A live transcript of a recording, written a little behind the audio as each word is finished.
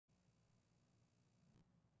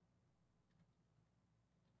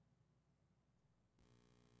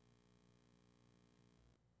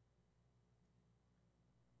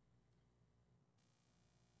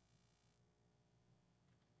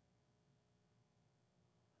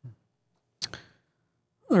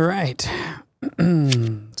Alright.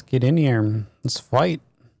 Let's get in here. Let's fight.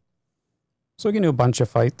 So we can do a bunch of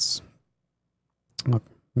fights. Look,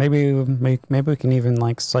 maybe we can even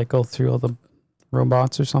like cycle through all the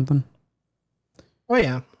robots or something. Oh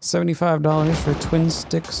yeah. $75 for twin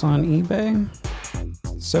sticks on eBay.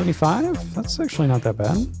 75? That's actually not that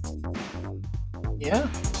bad. Yeah.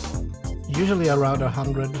 Usually around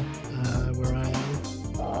 100 where I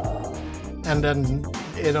am. And then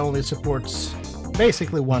it only supports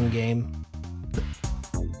basically one game.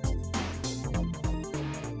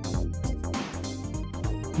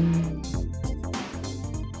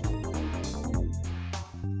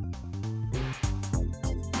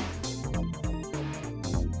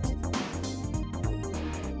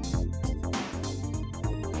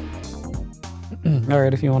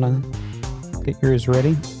 Alright, if you want to get yours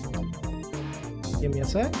ready. Give me a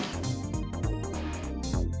sec.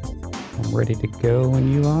 I'm ready to go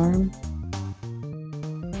when you are.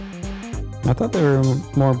 I thought they were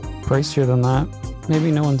more pricier than that.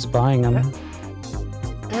 Maybe no one's buying them.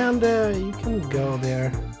 And you can go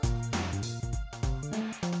there.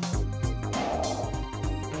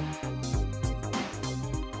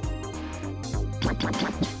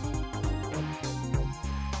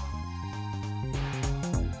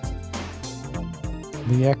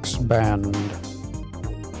 The X-Band.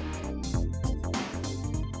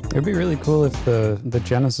 It'd be really cool if the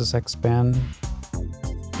Genesis X-Band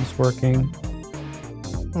was working.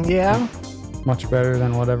 Yeah. Much better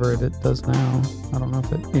than whatever it does now. I don't know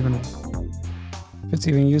if it's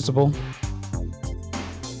even usable.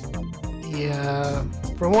 Yeah.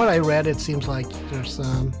 From what I read, it seems like there's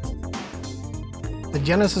the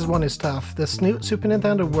Genesis one is tough. The Super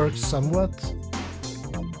Nintendo works somewhat.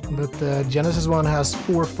 But the Genesis one has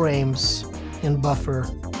 4 frames in buffer.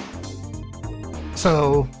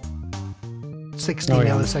 So 60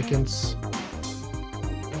 milliseconds.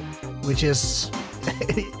 Which is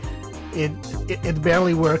it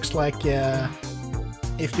barely works like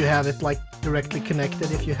if you have it like directly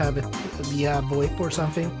connected, if you have it via VoIP or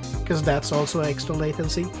something, because that's also extra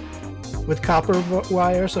latency. With copper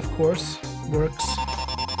wires, of course, works.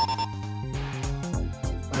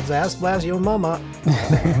 Let's ass blast your mama.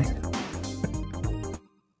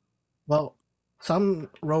 Well, some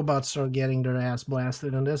robots are getting their ass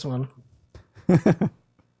blasted in this one.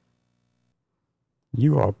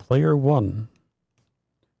 You are player 1.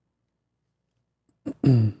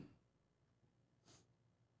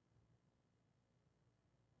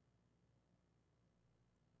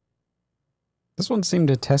 This one seemed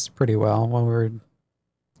to test pretty well while we were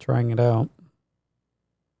trying it out.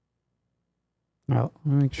 Well,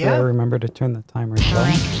 let me make sure I remember to turn the timer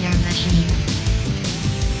down.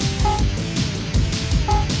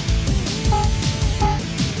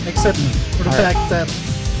 Except for the fact that...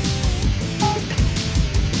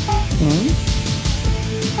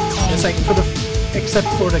 It's like for the... Except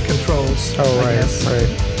for the controls. Oh, right, right.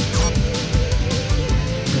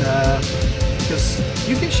 Because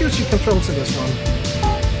you can choose your controls in this one.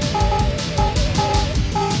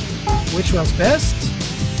 Which one's best?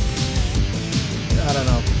 I don't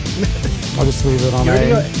know. I'll just leave it on A.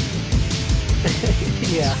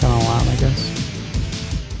 Yeah. It's kind of loud, I guess.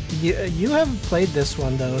 You haven't played this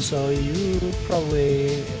one though, so you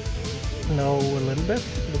probably know a little bit.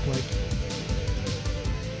 Look like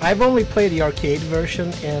I've only played the arcade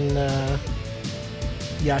version in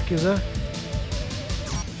Yakuza.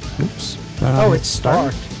 Oops. Oh, it's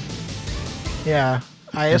Start. Yeah,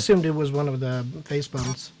 I assumed it was one of the face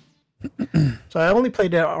buttons. So I only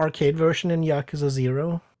played the arcade version in Yakuza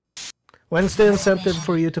 0. When's the incentive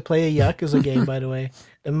for you to play a Yakuza game, by the way?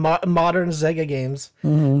 The modern Sega games.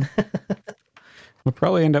 We'll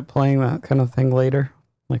probably end up playing that kind of thing later,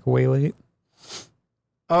 like way late.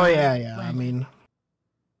 Oh, yeah, yeah, I mean...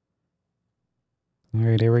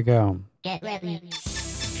 Alright, here we go. Get ready.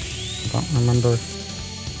 I don't remember.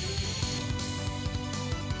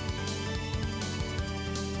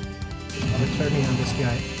 I'm turning on this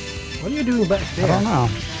guy. What are you doing back there? I don't know.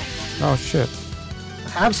 Oh, shit.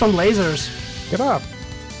 Have some lasers. Get up.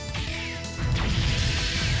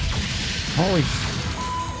 Holy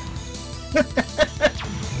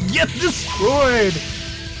Get destroyed!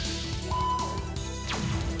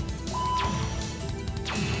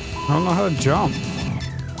 I don't know how to jump.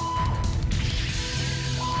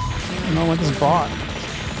 I don't like this bot.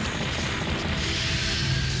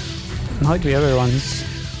 I like the other ones.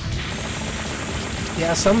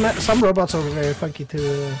 Yeah, some robots are very funky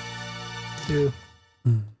to do.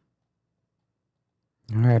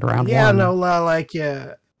 Alright, round 1. Yeah, no, like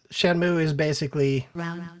Shenmue is basically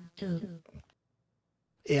Round 2.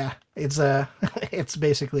 yeah, it's it's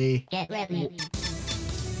basically Get ready.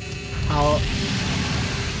 how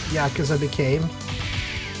Yakuza became.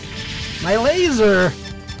 My laser!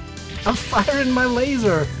 I'm firing my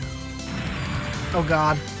laser! Oh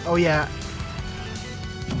god. Oh yeah.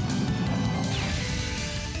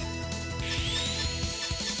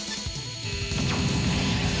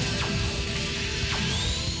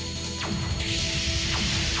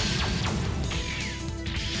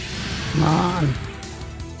 Come on.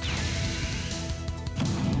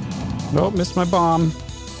 Nope, missed my bomb.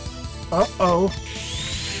 Uh-oh.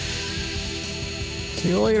 See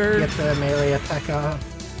you later. Get the melee attack on.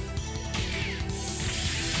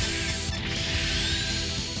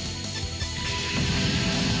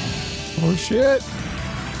 Oh shit.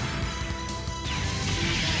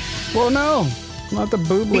 Whoa, no. Not the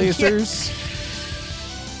boob lasers.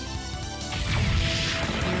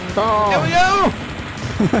 There we Oh,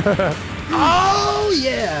 go! Oh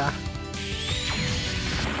yeah!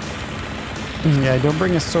 yeah, don't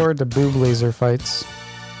bring a sword to boob laser fights.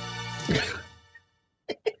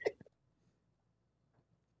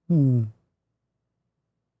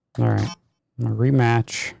 Alright. A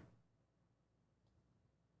rematch.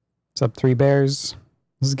 What's up, Three Bears?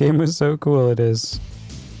 This game was so cool, it is.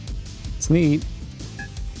 It's neat.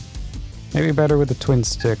 Maybe better with the twin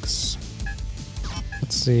sticks.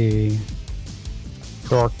 Let's see.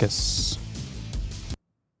 Dorcas.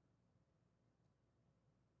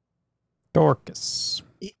 Dorcas.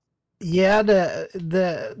 Yeah,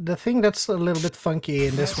 the thing that's a little bit funky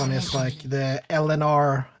in this one is like the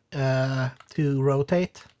LNR to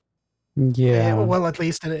rotate. Yeah. Well, at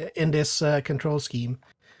least in this control scheme.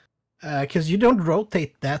 Because you don't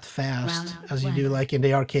rotate that fast as you do like in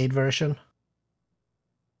the arcade version.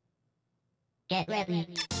 Get ready.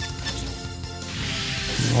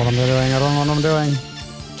 What am I doing? I don't know what I'm doing.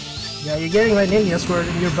 Yeah, you're getting my ninja sword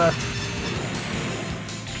in your butt.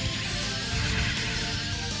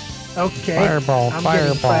 Okay. Fireball, I'm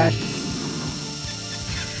getting fireball. cracked.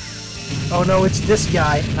 Oh no, it's this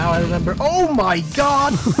guy. Now I remember. Oh my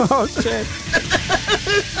god! Oh shit.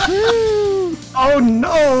 Oh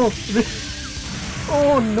no!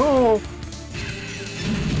 Oh no!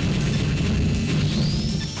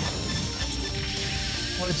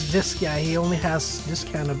 Oh, it's this guy. He only has this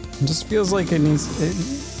kind of... It just feels like it needs...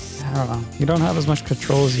 I don't know. You don't have as much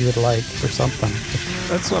control as you would like or something.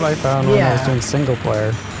 That's what I found when I was doing single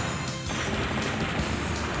player.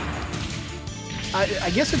 I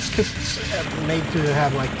guess it's because it's made to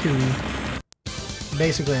have like two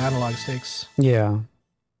basically analog sticks. Yeah.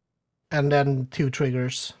 And then two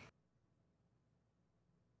triggers.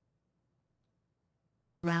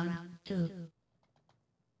 Round 2.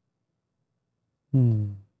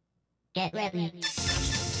 Get ready.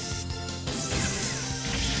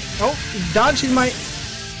 Oh, he's dodging my...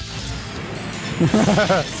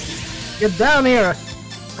 Get down here!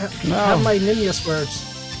 No. Have my ninja swords.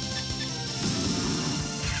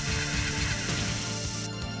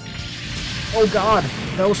 Oh god,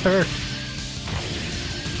 those hurt.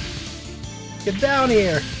 Get down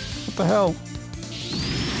here! What the hell?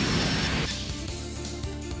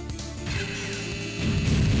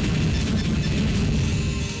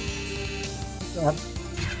 God.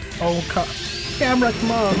 Oh, camera,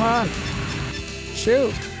 come on! Come on.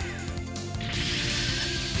 Shoot.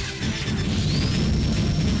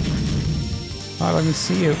 I don't even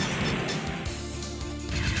see you.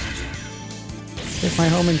 Take my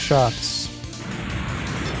homing shots.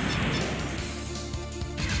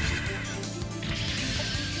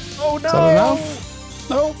 Oh no! Is that enough?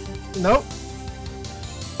 Nope. Nope.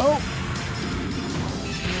 Oh!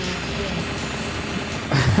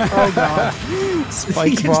 Oh god.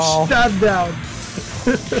 Spike He ball. shot down.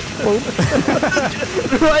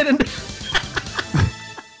 Right in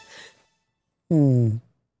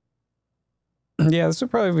Yeah, this would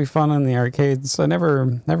probably be fun in the arcades. I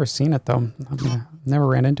never seen it though. Never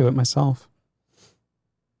ran into it myself.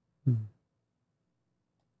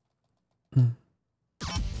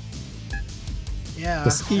 Yeah,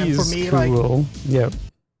 This and is for me, cool. like, Yep.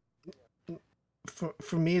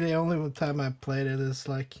 for me, the only time I played it is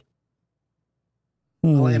like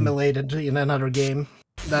I'll emulate it in another game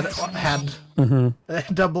that had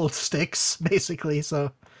double sticks, basically.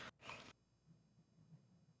 So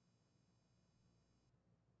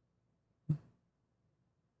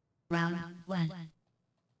Round 1.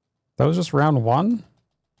 That was just round 1?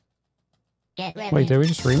 Get ready. Wait, did we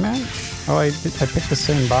just rematch? Oh, I picked the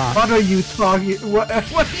same box. what are you talking? What are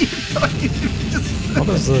you talking? What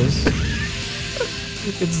is this?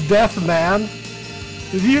 It's death, man.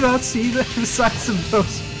 Did you not see the size of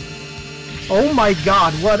those? Oh my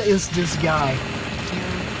god, what is this guy?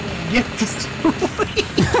 Get destroyed!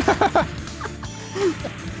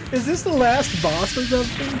 Is this the last boss or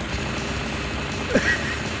something?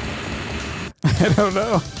 I don't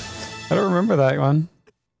know. I don't remember that one.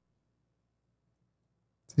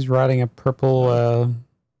 He's riding a purple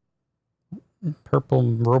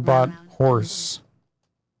robot horse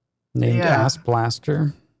named Ass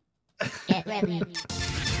Blaster. Get ready.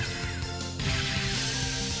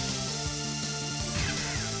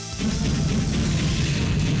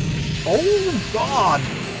 Oh god!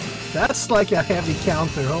 That's like a heavy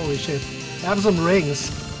counter, holy shit. Have some rings.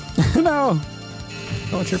 No!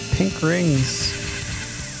 I want your pink rings.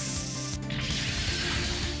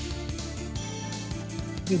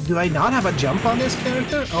 Do I not have a jump on this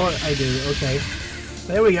character? Oh, I do, okay.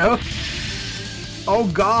 There we go. Oh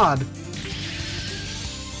god!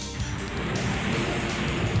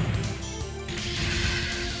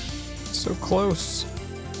 So close.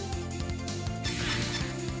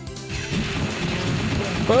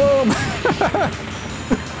 Boom!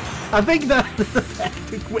 I think that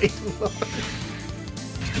took way too long.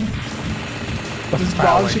 Just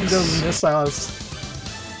launching those missiles.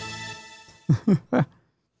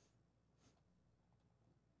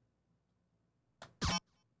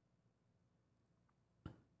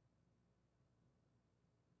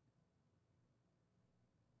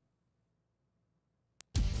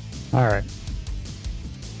 All right.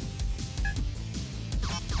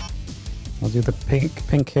 I'll do the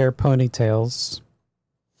pink hair ponytails.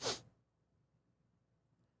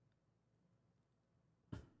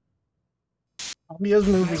 I'm just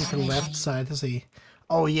moving to the left side to see.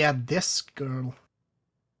 Oh yeah, this girl.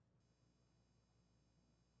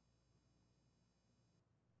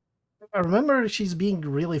 I remember she's being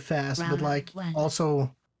really fast, but like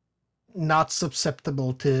also not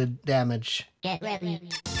susceptible to damage. Get ready.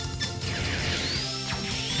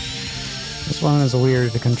 This one is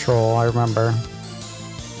weird to control, I remember.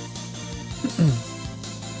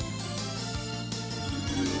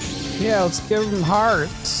 Yeah, let's give him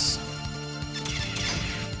hearts.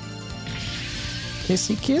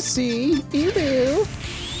 Kissy kissy, ew.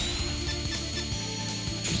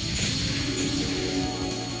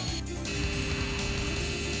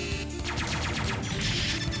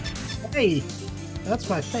 Hey, that's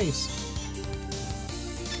my face.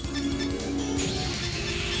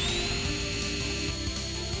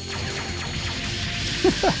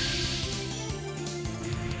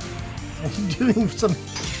 I'm doing some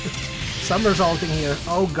somersaulting here.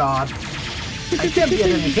 Oh god. I can't get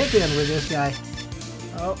any hit in with this guy.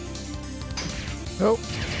 Oh. Oh,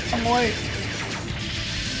 I'm late.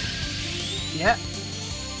 Yeah.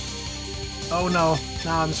 Oh no,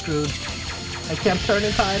 now I'm screwed. I can't turn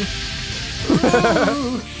in time.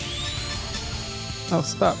 Oh,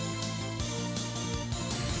 stop.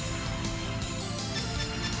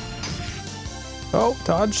 Oh,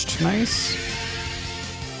 dodged. Nice.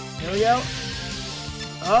 Here we go.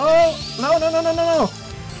 Oh! No, no, no, no, no, no!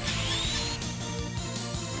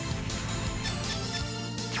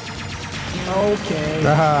 Okay.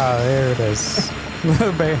 Ah, there it is.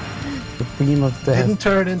 The beam of death. Didn't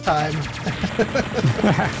turn in time.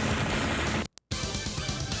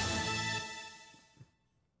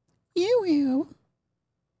 Ew.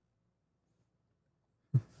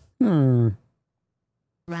 Hmm.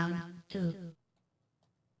 Round 2.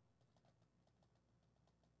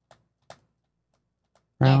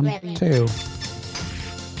 Round ready. 2.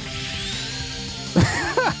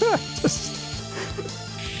 Just...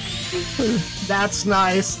 That's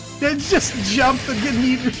nice. They just jumped and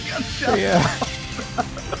immediately got shot. Yeah.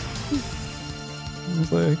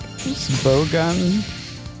 It's like this bow gun.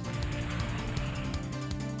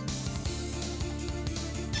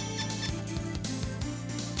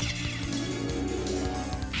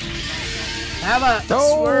 Have a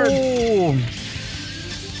sword.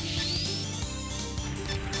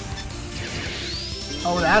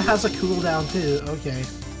 Oh, that has a cooldown too. Okay.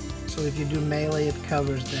 So if you do melee, it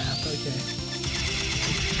covers that. Okay.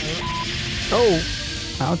 Oh!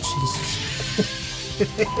 Ouch, Jesus.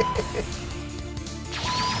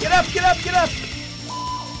 Get up! Get up! Get up!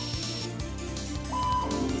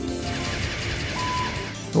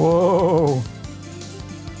 Whoa!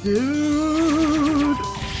 Dude!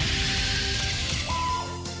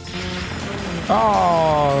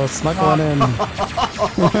 Oh, snuggling in.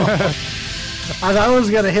 I thought I was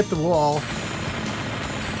gonna hit the wall.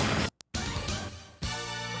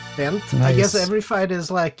 Vent. Nice. I guess every fight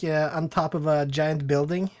is like on top of a giant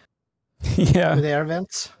building Yeah. with air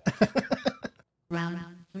vents. Round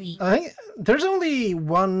 3. I think there's only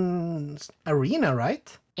one arena,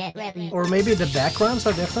 right? Get ready. Or maybe the backgrounds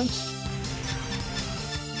are different.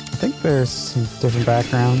 I think there's some different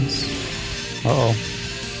backgrounds. Uh-oh.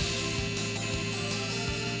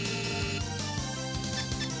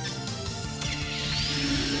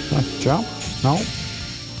 Jump? No.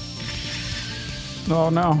 Oh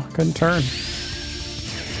no, couldn't turn.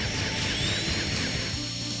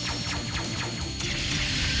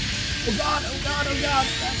 Oh god, oh god, oh god,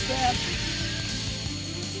 that's bad.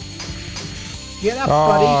 Get up, Oh,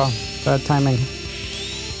 buddy. bad timing.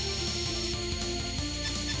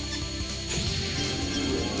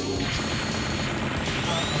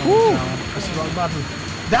 Oh, no, that's the wrong button.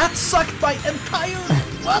 That sucked my entire...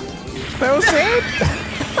 What? That was it?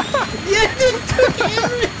 Yeah, it took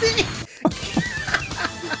everything!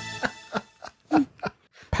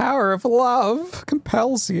 Power of love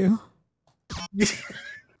compels you.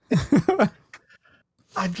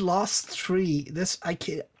 I've lost 3. This, I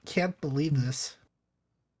can't believe this.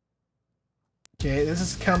 Okay, this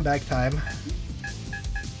is comeback time.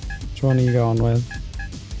 Which one are you going with?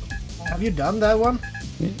 Have you done that one?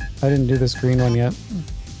 I didn't do this green one yet.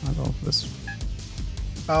 I'll go for this.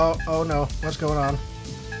 Oh no, what's going on?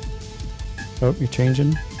 Oh, you're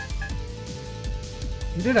changing?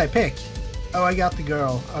 Who did I pick? Oh, I got the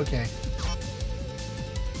girl. Okay.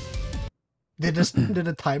 Did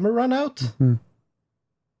the timer run out? Hmm.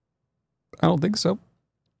 I don't think so.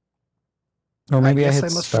 Or maybe I guess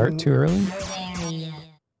hit I must start have- too early. Area.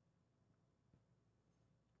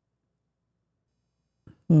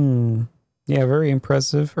 Hmm. Yeah, very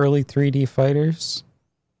impressive. Early 3D fighters.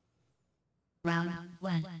 Round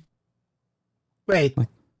 1. Wait.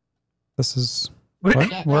 This is... What?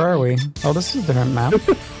 What? Where are we? Oh, this is a different map.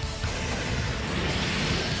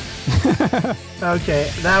 Okay,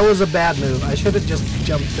 that was a bad move. I should have just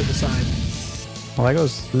jumped to the side. Well, that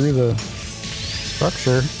goes through the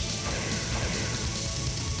structure.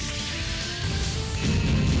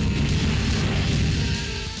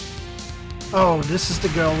 Oh, this is the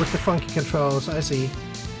girl with the funky controls. I see.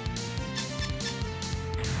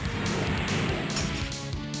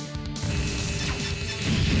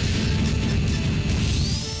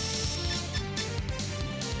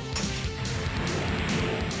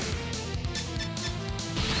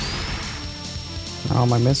 Oh,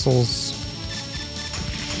 my missiles.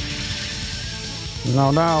 No,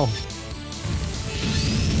 no.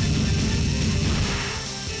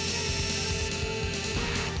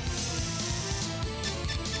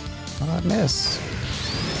 How did I miss?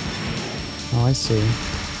 Oh, I see.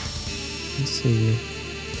 I see.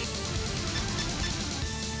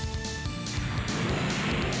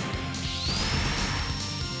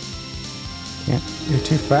 Can't. You're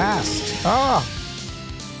too fast. Ah!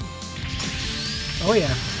 Oh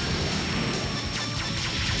yeah.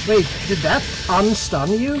 Wait, did that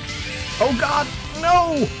unstun you? Oh god,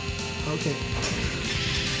 no! Okay.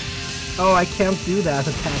 Oh, I can't do that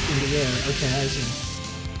attack in the air. Okay, I see.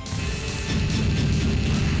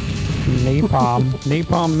 Napalm.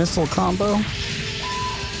 Napalm missile combo.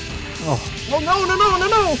 Oh. Oh no, no, no, no,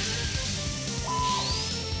 no!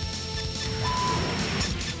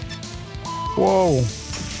 Whoa.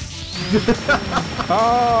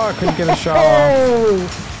 Oh, I couldn't get a shot off. Oh!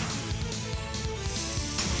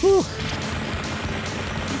 Whew.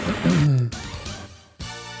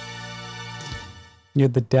 You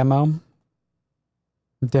had the demo?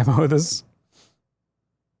 Demo this?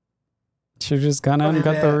 Should've just gone out and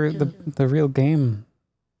got the real game.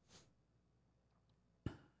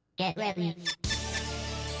 Get ready.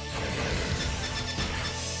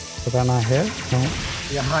 Did that not hit? No.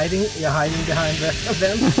 You're hiding behind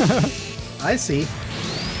them. I see.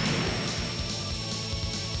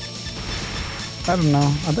 I don't know.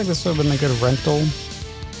 I think this would have been a good rental.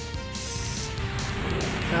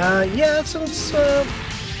 Yeah, since, I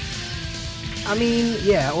mean,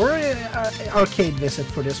 yeah, or arcade visit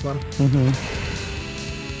for this one. Mm-hmm.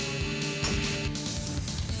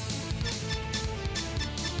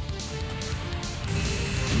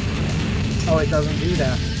 Oh, it doesn't do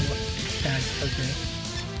that. Tag, okay.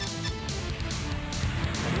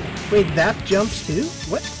 Wait, that jumps too?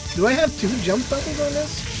 What? Do I have 2 jump buttons on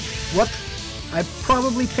this? What? I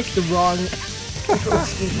probably picked the wrong control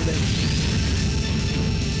scheme for this.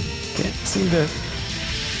 Can't seem to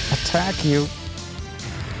attack you.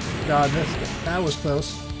 God, that was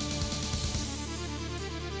close.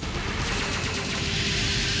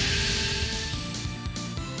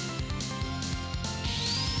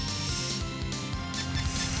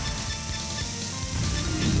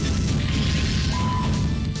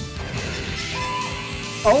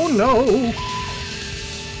 Oh no!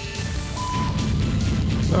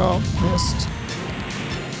 Oh, missed.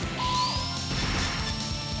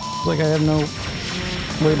 Like I have no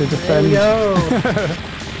way to defend. There we go.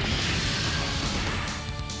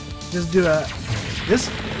 Just do a...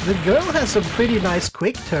 The girl has a pretty nice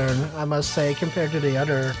quick turn, I must say, compared to the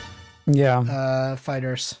other Yeah.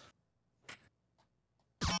 fighters.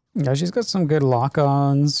 Yeah, she's got some good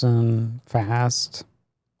lock-ons and fast.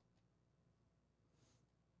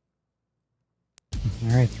 All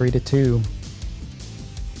right, 3-2.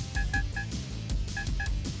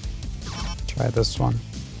 Try this one.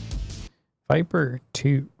 Viper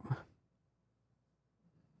 2.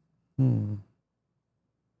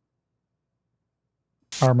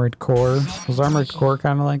 Armored Core. Was Armored Core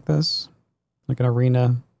kind of like this? Like an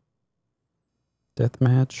arena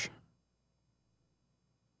deathmatch?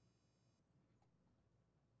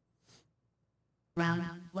 Round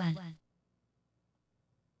 1.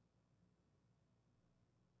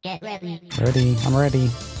 Get ready. Ready. I'm ready.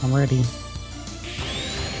 I'm ready.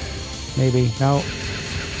 Maybe. No.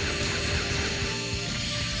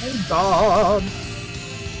 Oh God!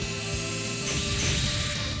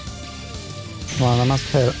 Come on, I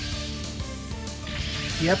must hit.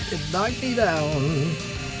 Yep, it knocked me down.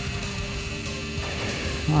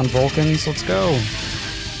 Come on, Vulcans, let's go. Yeah,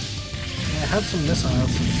 I have some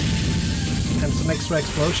missiles. And some extra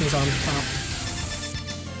explosions on top.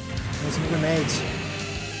 And some grenades.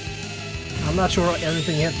 I'm not sure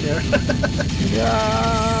everything hit there.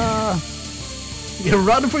 Yeah. You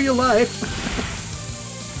run for your life.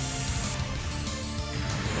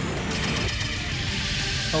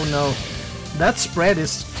 Oh no. That spread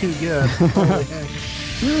is too good. Holy heck.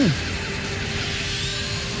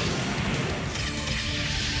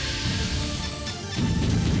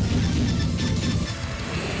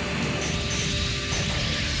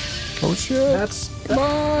 Oh shit. Come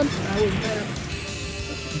on. That was bad.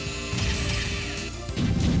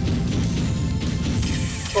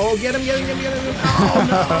 Oh, get him, get him, get him, get him.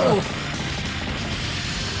 Oh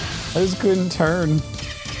I just couldn't turn.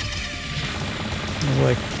 I was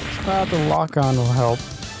like, ah, the lock-on will help.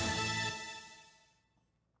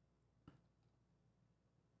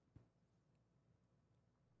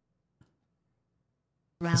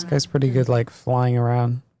 This guy's pretty good, like, flying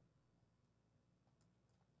around.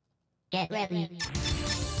 Get ready.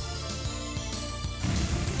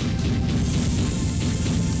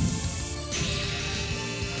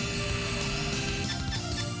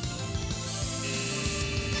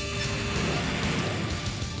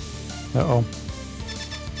 Uh-oh.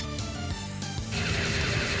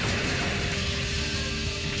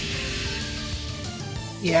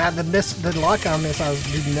 Yeah, the lock-on missiles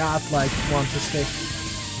do not like want to stick.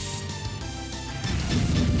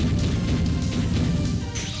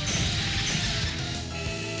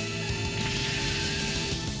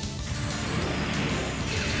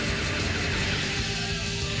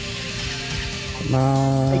 Come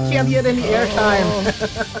on. I can't get any airtime.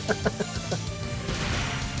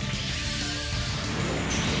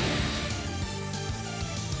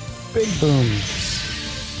 Big booms.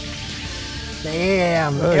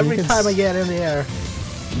 Damn! Oh, every you can time I get in the air.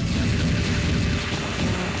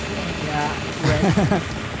 Yeah, right.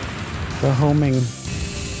 The homing.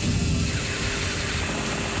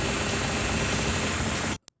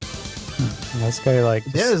 This guy like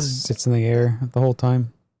sits in the air the whole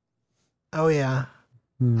time. Oh yeah.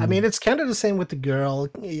 I mean, it's kind of the same with the girl.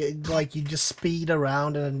 Like you just speed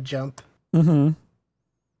around and then jump. Mm-hmm.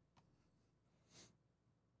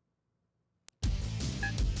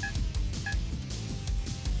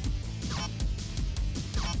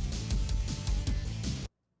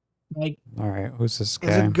 Like, all right, who's this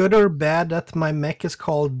guy? is it good or bad that my mech is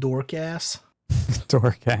called Dorkass?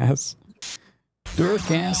 Dorkass.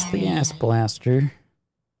 Dorkass the ass blaster.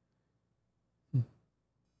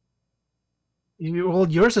 Well,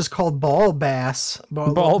 yours is called Ball Bass.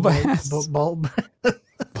 Ball Bass. Ball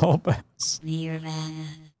Bass.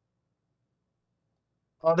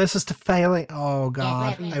 Oh, this is the failing. Oh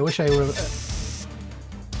god, I wish I were.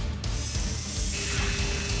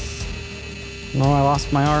 No, I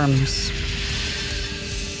lost my arms.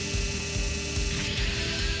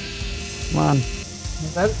 Come on.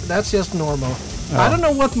 That's just normal. Oh. I don't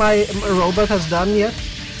know what my robot has done yet,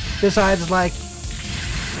 besides like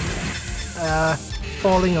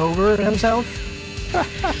falling over himself.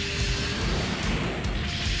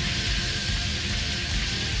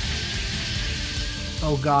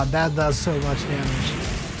 Oh god, that does so much damage.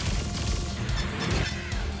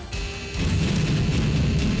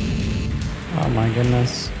 Oh my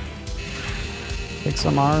goodness. Take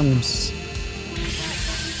some arms.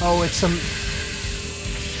 Oh, it's some...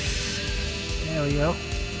 There we go.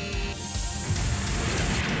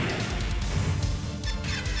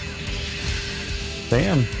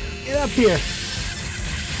 Damn. Get up here.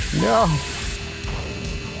 No.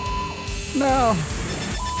 No.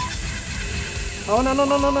 Oh, no, no,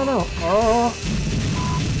 no, no, no, no. Oh.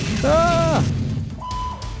 Ah!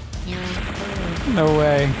 No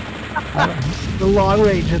way. The long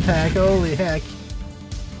range attack, holy heck.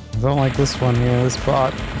 I don't like this one here, this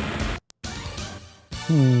bot.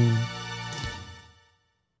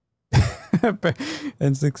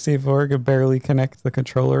 N64 could barely connect the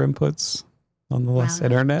controller inputs on the less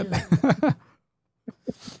internet.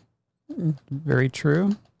 Very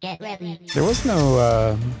true. Get ready. There was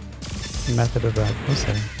no method of that, was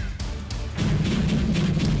there?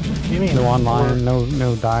 What do you mean? No online,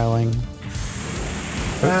 no dialing.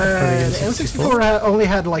 The N64 only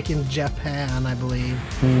had like in Japan, I believe,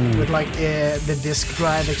 with like the disk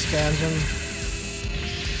drive expansion.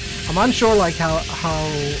 I'm unsure like how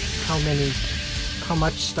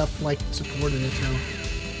much stuff like supported it though.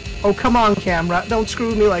 Oh come on, camera! Don't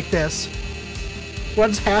screw me like this.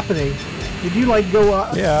 What's happening? Did you like go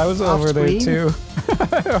up? Yeah, I was over there too.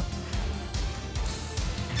 I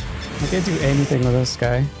can't do anything with this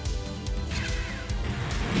guy.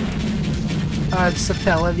 It's a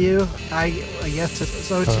Teleview. I guess it's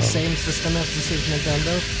the same system as the Super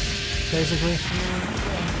Nintendo, basically.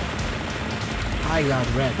 I got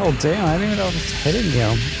red. Oh damn! I didn't even know I was hitting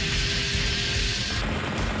you.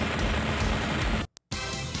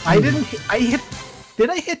 I didn't. Did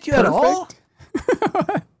I hit you at all?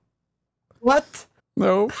 What?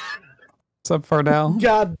 No. What's up, Fardell?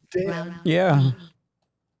 God damn. Yeah.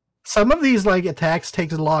 Some of these like attacks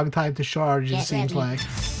take a long time to charge. It seems like.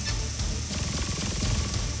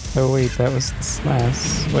 Oh wait, that was the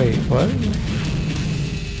SNES. Wait, what?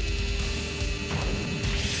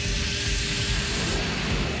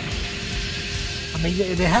 I mean,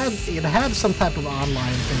 it had some type of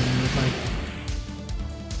online thing with like,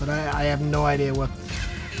 but I have no idea what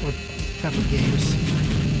type of games.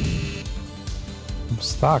 I'm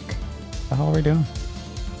stuck. What the hell are we doing?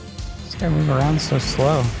 This guy moving around so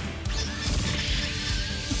slow.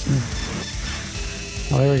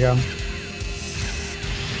 Oh, there we go.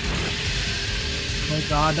 Oh my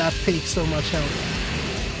god, that takes so much health.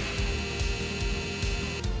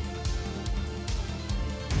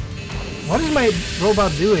 What is my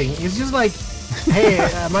robot doing? It's just like, hey,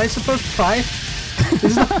 am I supposed to fight?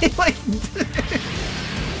 It's like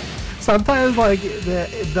sometimes like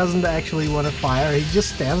it doesn't actually want to fire. He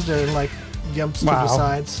just stands there and like jumps to the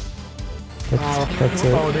sides. That's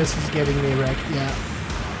it. Oh, this is getting me wrecked. Yeah.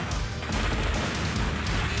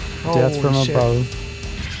 Death from Holy shit. above.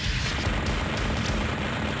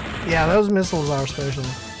 Yeah, those missiles are special.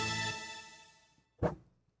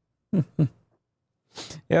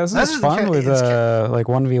 Yeah, this is fun with like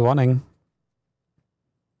 1v1ing.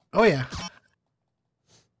 Oh yeah.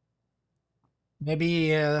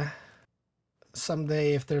 Maybe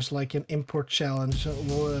someday if there's like an import challenge,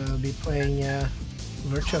 we'll be playing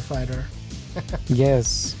Virtua Fighter.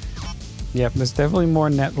 Yes. Yep, there's definitely more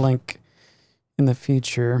NetLink in the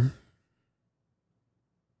future.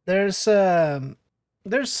 There's like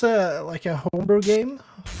a homebrew game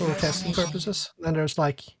for testing purposes. Then there's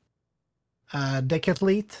like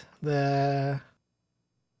Decathlete, the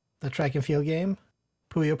track and field game,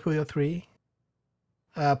 Puyo Puyo 3,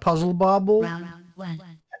 Puzzle Bobble, Round 1.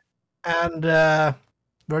 and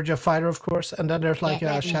Virtua Fighter, of course. And then there's like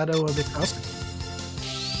a Shadow of the Tusk.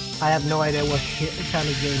 I have no idea what kind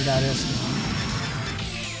of game that is.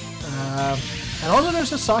 And also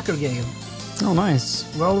there's a soccer game. Oh, nice.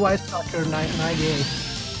 Worldwide Soccer 98.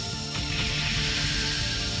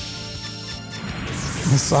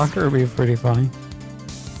 The soccer would be pretty funny.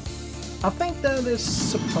 I think that is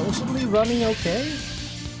supposedly running okay.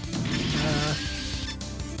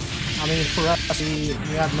 I mean, for us, we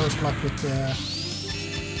had most luck with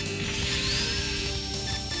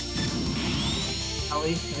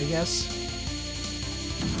Ali, I guess.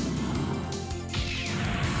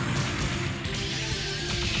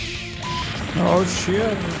 Oh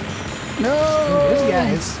shit! No!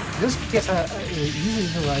 This guy's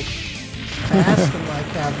easy to like fast and like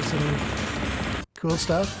have some cool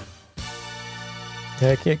stuff.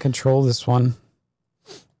 Yeah, I can't control this one.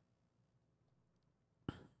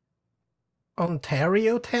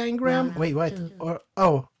 Ontario Tangram? Wait, what?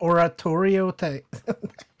 Oratorio Tang.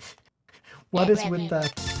 What is with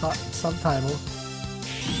that subtitle?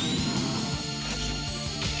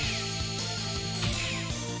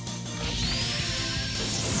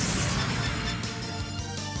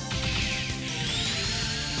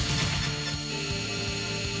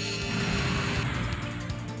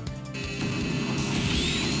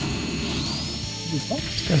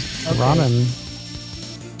 Just running.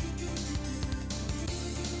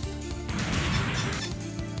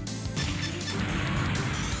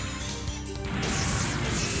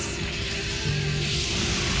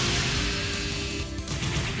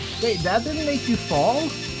 Wait, that didn't make you fall?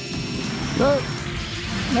 No.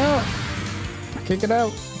 No! Kick it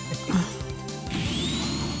out.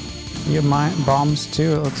 You have mine bombs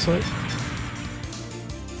too, it looks like.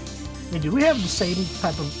 Wait, do we have the same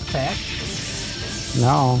type of attack?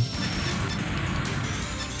 No.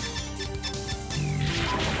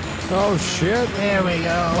 Oh shit! There we go.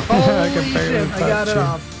 I Holy can barely shit, I got touch it you.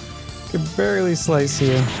 off. I can barely slice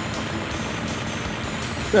you.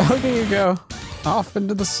 Look at you go. Off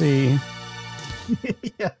into the sea.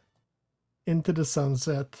 Yeah. Into the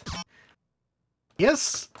sunset.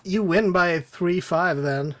 Yes, you win by 3-5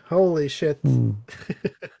 then. Holy shit.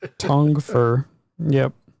 Tongue fur.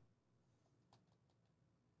 Yep.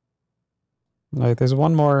 Like, there's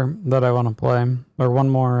one more that I want to play. Or one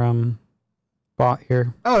more, bot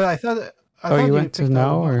here. Oh, I thought You went to picked no,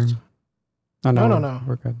 all the or? bots. Oh, no, No.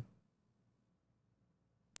 We're good.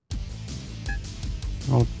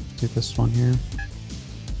 I'll do this one here.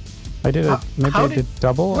 I did a, maybe I did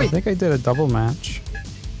double? Wait. I think I did a double match.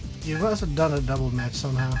 You must have done a double match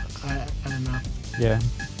somehow. I don't know. Yeah.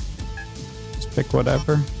 Just pick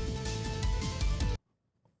whatever.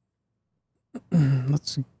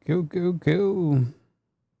 Let's go.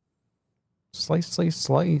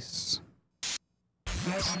 Slice.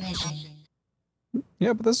 First mission.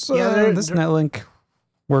 Yeah, but this Yeah, this NetLink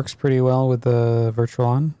works pretty well with the virtual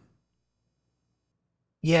on.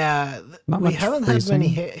 Yeah, Not we much haven't freezing.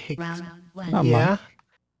 had many hiccups. Round 1. Not Yeah. much.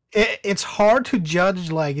 It's hard to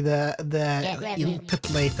judge like the ready.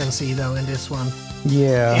 input latency though in this one.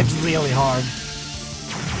 Yeah. It's really hard.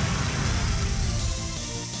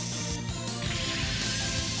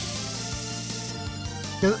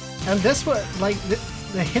 And this one, like the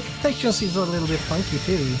hit detection seems a little bit funky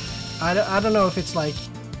too. I don't know if it's like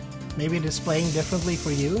maybe displaying differently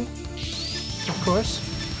for you, of course.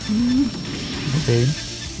 Okay.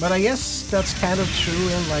 But I guess that's kind of true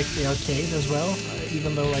in like the arcade as well.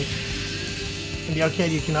 Even though like in the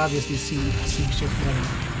arcade you can obviously see shit better.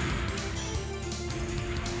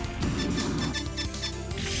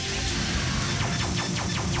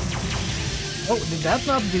 Oh, did that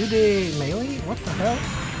not do the melee? What the hell?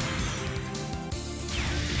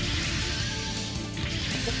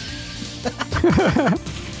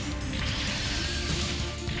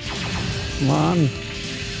 Come on.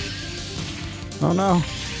 Oh no.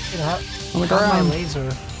 On the Got my ground. laser.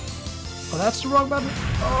 Oh, that's the wrong button.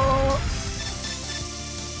 Oh.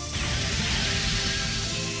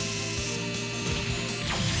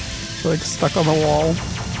 Like stuck on the wall.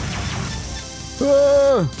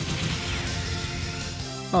 Ah!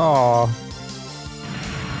 Oh.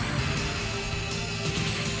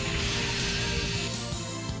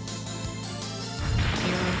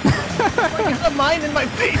 I got mine in my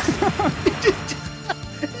face.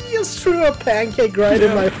 He just threw a pancake right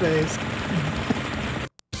in my face.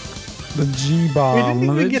 The G We bomb. didn't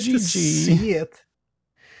even The get to GG. see it.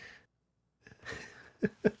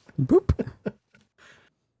 Boop.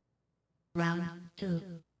 Round 2.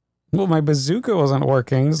 Well, my bazooka wasn't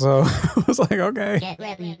working, so I was like, okay. Get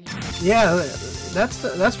ready. Yeah, that's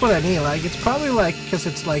what I mean. Like, it's probably like because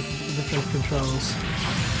it's like different controls,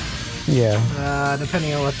 Yeah.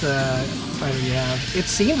 depending on what fighter you have. It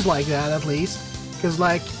seems like that at least, because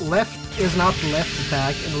like left is not the left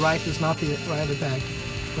attack and right is not the right attack,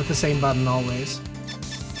 with the same button always.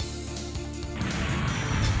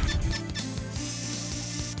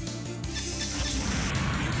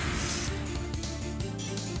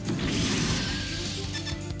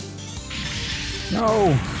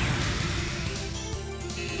 No.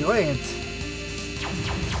 Do it.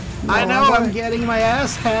 No, I know, I'm I'm getting my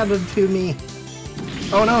ass handed to me.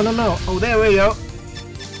 Oh, no. Oh, there we go.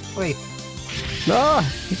 Wait. Ah,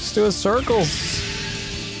 you just do a circles.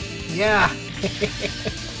 Yeah.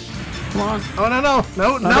 Come on. Oh, no.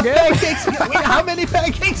 No, not again. pancakes. Wait, how many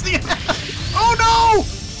pancakes do you have? Oh, no!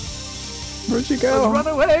 Where'd you go? Run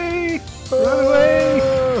away! Run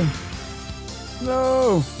away!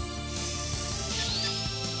 No.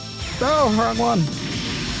 No, wrong one.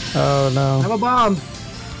 Oh, I no. have a bomb.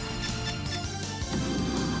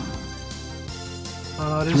 Oh,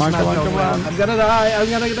 no, this Come on, is not come on, going come well. on. I'm gonna die. I'm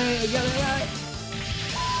gonna die.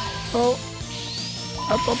 Oh.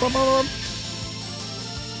 Up.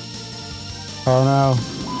 Oh, no.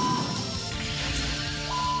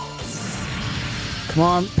 Come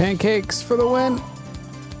on, pancakes for the win.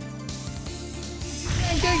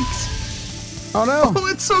 Pancakes! Oh, no. Oh,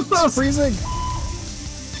 it's so It's close! freezing.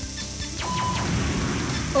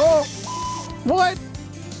 Oh. What?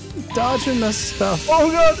 Dodging this stuff. Oh,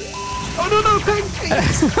 God! Oh, no,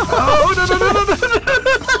 pancakes! Oh, no.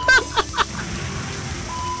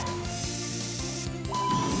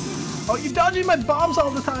 Oh, you're dodging my bombs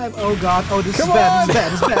all the time. Oh god. Oh, this Come is bad. on! This is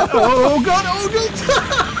bad. This is bad. Oh god. Oh god.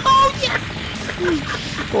 Oh yeah.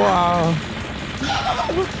 Wow.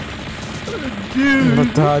 Dude. The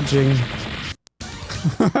dodging.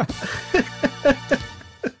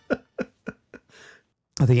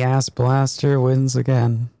 The ass blaster wins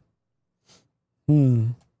again.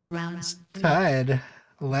 Round 3. Tied.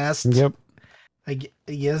 Last. Yep. I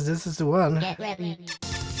guess this is the one. Get ready.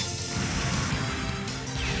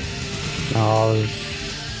 Oh,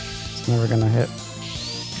 it's never gonna hit.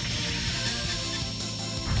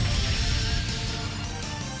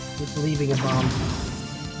 Just leaving a bomb.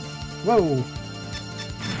 Whoa.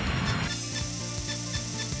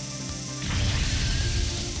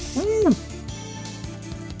 Woo.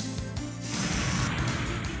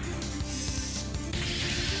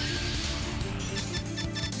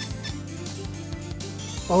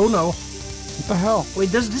 Oh no. What the hell?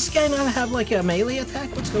 Wait, does this guy not have like a melee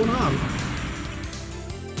attack? What's going on?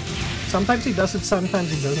 Sometimes he does it,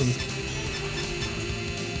 sometimes he doesn't.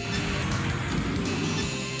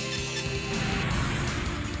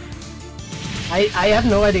 I have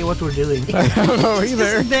no idea what we're doing. I don't know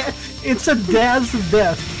either. It's a dance of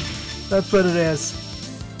death. That's what it is.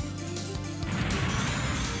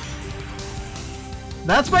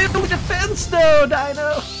 That's my only defense though,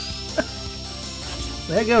 Dino!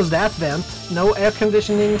 There goes that vent. No air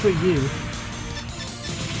conditioning for you.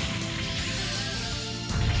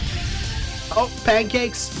 Oh,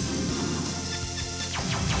 pancakes!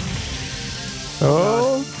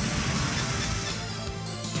 Oh.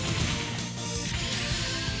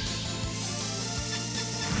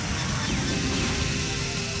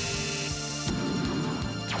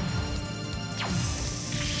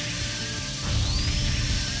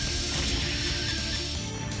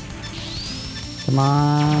 Come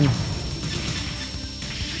on.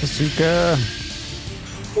 Bazooka.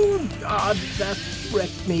 Oh god, that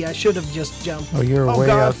wrecked me. I should have just jumped. Oh, you're way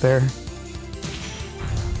god. out there.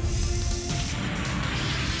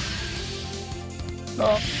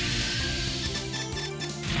 Oh.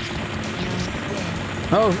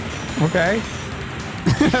 Oh, okay.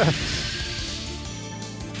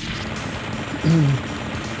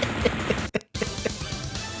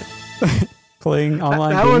 Playing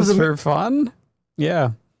online that games was for fun?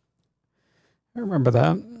 Yeah. I remember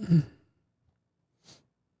that.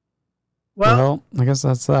 Well, I guess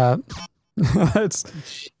that's that.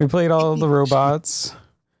 We played all the robots.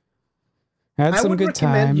 Had some good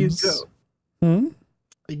times.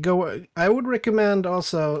 I would recommend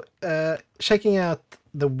also checking out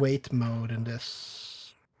the wait mode in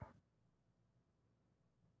this.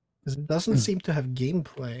 'Cause it doesn't seem to have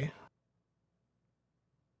gameplay.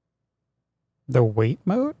 The wait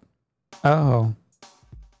mode? Oh.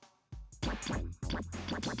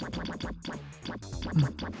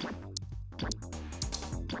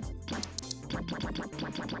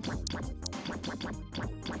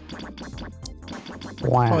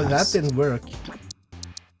 Wow. Oh, that didn't work.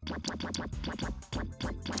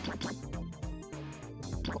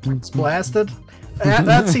 It's blasted.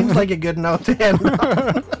 That seems like a good note to end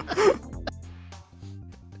on.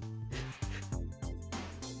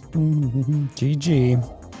 GG.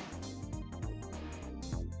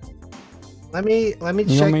 Let me You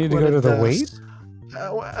check. want me to what go it to the does. wait?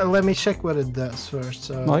 Let me check what it does first.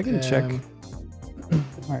 So, Well, I can check.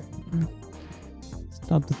 Alright.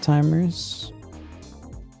 Stop the timers.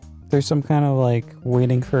 There's some kind of like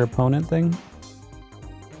waiting for opponent thing.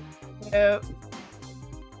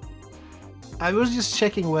 I was just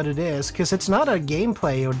checking what it is because it's not a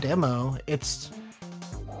gameplay or demo. It's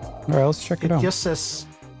Alright, let's check it out. It just says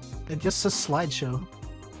slideshow.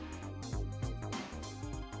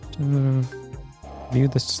 View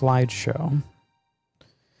the slideshow.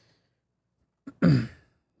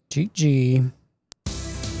 GG.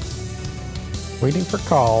 Waiting for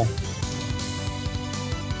call.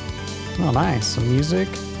 Oh, nice. Some music.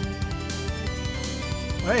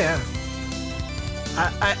 Oh yeah.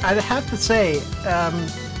 I'd have to say,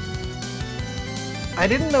 I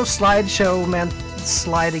didn't know slideshow meant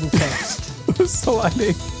sliding text.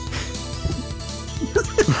 Sliding.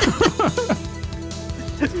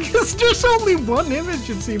 Because there's only one image,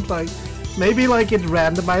 it seems like. Maybe like it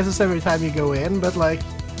randomizes every time you go in, but like,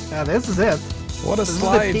 this is it. What a This is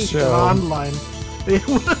the peak of slideshow. online.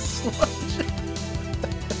 What a slideshow.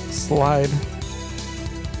 Slide.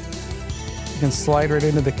 You can slide right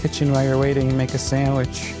into the kitchen while you're waiting and make a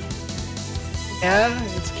sandwich. Yeah,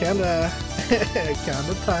 it's kinda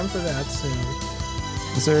time for that soon.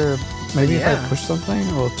 Is there maybe if I Yeah. push something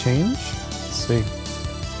it will change? Let's see.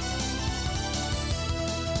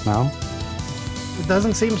 No? It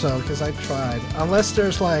doesn't seem so, because I tried. Unless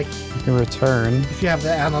there's like... You can return. If you have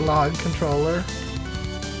the analog controller.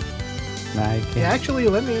 Nah, you can't. Yeah, actually,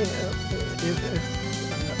 let me...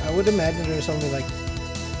 I would imagine there's only like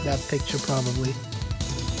that picture, probably.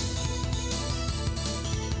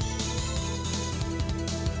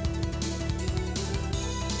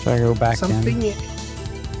 Try to go back in.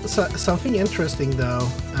 Something interesting, though.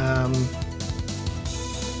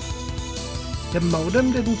 The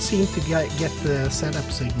modem didn't seem to get the setup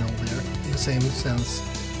signal there, in the same sense.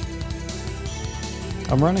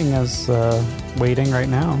 I'm running as waiting right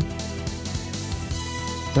now.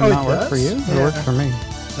 Did it not work for you? It worked for me.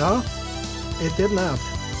 No, it did not.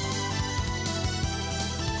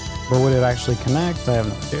 But would it actually connect? I have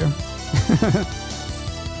no idea.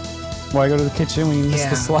 Why go to the kitchen when you miss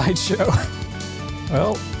the slideshow?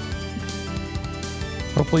 Well,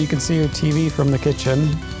 hopefully you can see your TV from the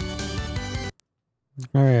kitchen.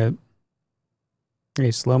 Alright.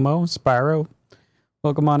 Hey, Slow-Mo, Spyro.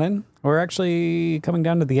 Welcome on in. We're actually coming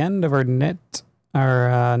down to the end of our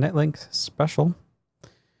NetLink special.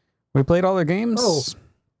 We played all their games. Oh.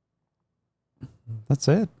 That's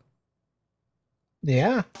it.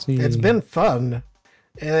 Yeah, it's been fun.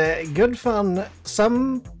 Good fun.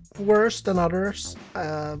 Some worse than others.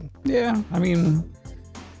 Yeah, I mean,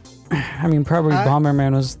 probably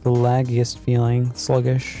Bomberman was the laggiest feeling,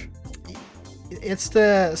 sluggish. It's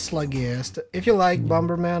the sluggiest. If you like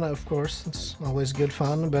Bomberman, of course, it's always good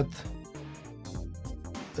fun, but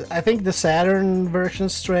I think the Saturn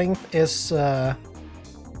version's strength is the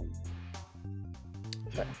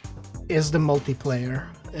multiplayer.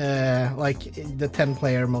 Like the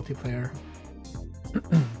 10-player multiplayer.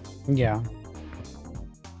 Yeah.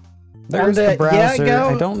 There's the browser.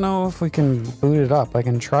 I don't know if we can boot it up. I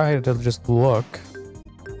can try to just look.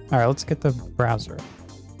 Alright, let's get the browser.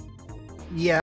 Yeah.